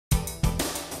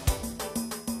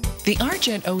The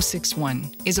RJet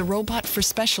 061 is a robot for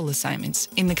special assignments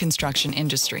in the construction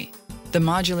industry. The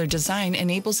modular design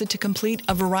enables it to complete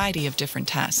a variety of different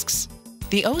tasks.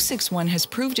 The 061 has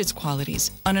proved its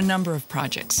qualities on a number of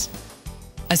projects.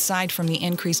 Aside from the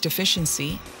increased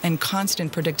efficiency and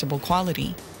constant predictable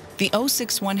quality, the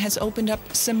 061 has opened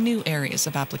up some new areas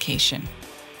of application.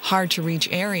 Hard-to-reach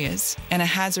areas and a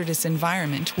hazardous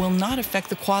environment will not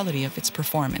affect the quality of its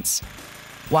performance,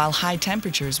 while high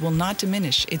temperatures will not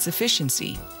diminish its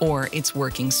efficiency or its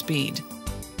working speed.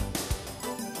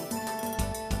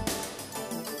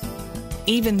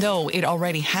 Even though it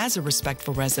already has a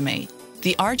respectful resume,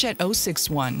 the RJet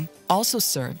 061 also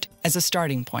served as a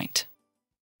starting point.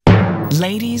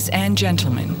 Ladies and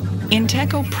gentlemen,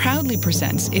 INTECO proudly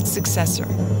presents its successor,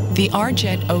 the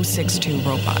RJet 062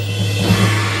 robot.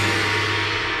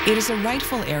 It is a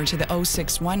rightful heir to the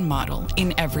 061 model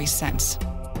in every sense.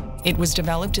 It was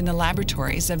developed in the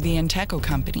laboratories of the INTECO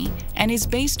company and is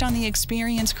based on the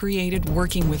experience created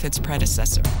working with its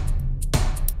predecessor.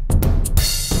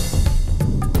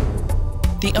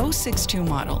 The 062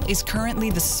 model is currently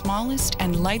the smallest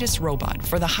and lightest robot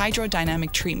for the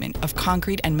hydrodynamic treatment of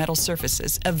concrete and metal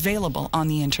surfaces available on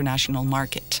the international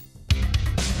market.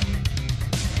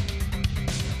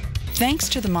 Thanks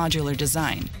to the modular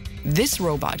design, this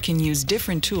robot can use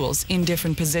different tools in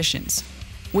different positions,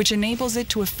 which enables it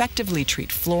to effectively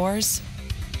treat floors,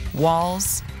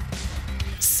 walls,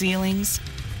 ceilings,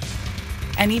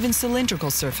 and even cylindrical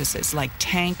surfaces like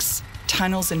tanks,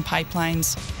 tunnels, and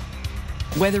pipelines,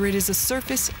 whether it is a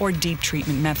surface or deep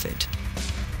treatment method.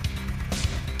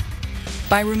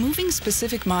 By removing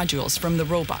specific modules from the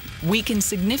robot, we can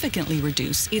significantly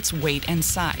reduce its weight and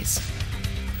size.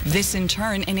 This in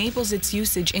turn enables its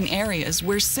usage in areas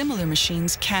where similar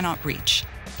machines cannot reach,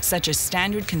 such as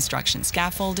standard construction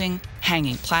scaffolding,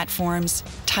 hanging platforms,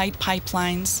 tight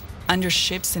pipelines, under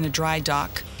ships in a dry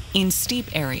dock, in steep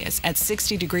areas at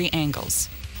 60-degree angles,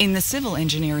 in the civil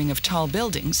engineering of tall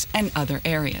buildings and other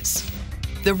areas.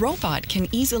 The robot can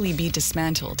easily be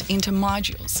dismantled into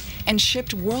modules and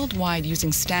shipped worldwide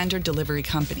using standard delivery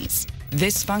companies.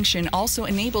 This function also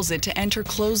enables it to enter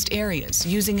closed areas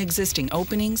using existing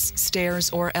openings,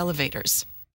 stairs, or elevators.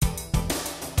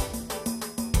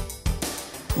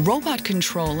 Robot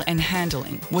control and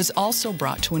handling was also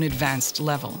brought to an advanced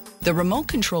level. The remote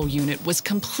control unit was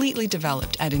completely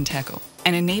developed at INTECO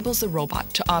and enables the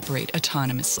robot to operate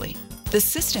autonomously. The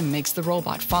system makes the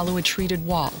robot follow a treated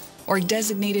wall or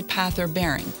designated path or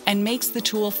bearing and makes the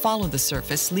tool follow the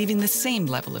surface, leaving the same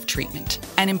level of treatment,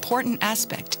 an important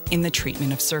aspect in the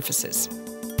treatment of surfaces.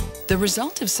 The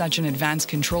result of such an advanced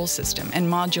control system and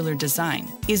modular design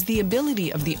is the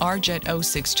ability of the RJet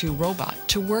 062 robot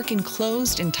to work in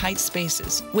closed and tight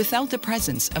spaces without the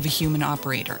presence of a human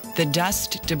operator. The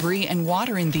dust, debris, and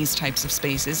water in these types of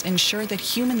spaces ensure that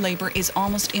human labor is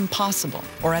almost impossible,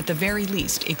 or at the very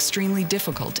least, extremely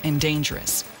difficult and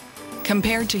dangerous.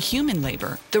 Compared to human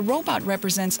labor, the robot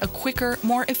represents a quicker,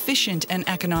 more efficient, and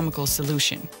economical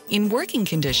solution. In working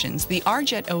conditions, the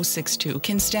RJet 062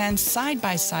 can stand side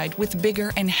by side with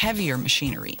bigger and heavier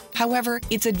machinery. However,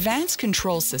 its advanced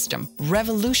control system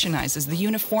revolutionizes the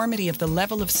uniformity of the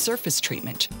level of surface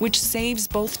treatment, which saves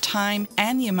both time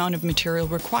and the amount of material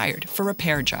required for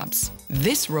repair jobs.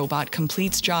 This robot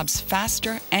completes jobs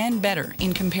faster and better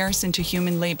in comparison to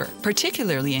human labor,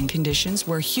 particularly in conditions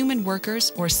where human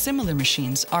workers or similar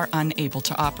machines are unable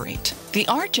to operate. The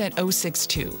RJet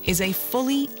 062 is a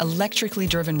fully electrically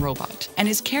driven robot and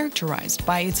is characterized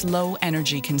by its low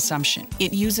energy consumption.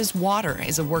 It uses water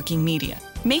as a working media,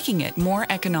 making it more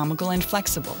economical and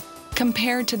flexible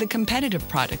compared to the competitive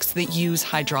products that use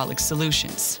hydraulic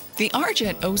solutions. The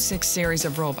RJet 06 series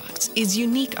of robots is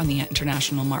unique on the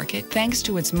international market thanks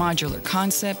to its modular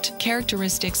concept,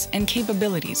 characteristics, and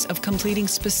capabilities of completing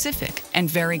specific and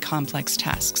very complex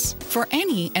tasks. For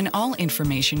any and all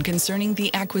information concerning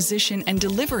the acquisition and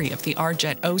delivery of the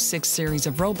RJet 06 series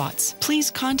of robots, please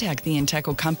contact the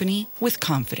INTECO company with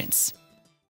confidence.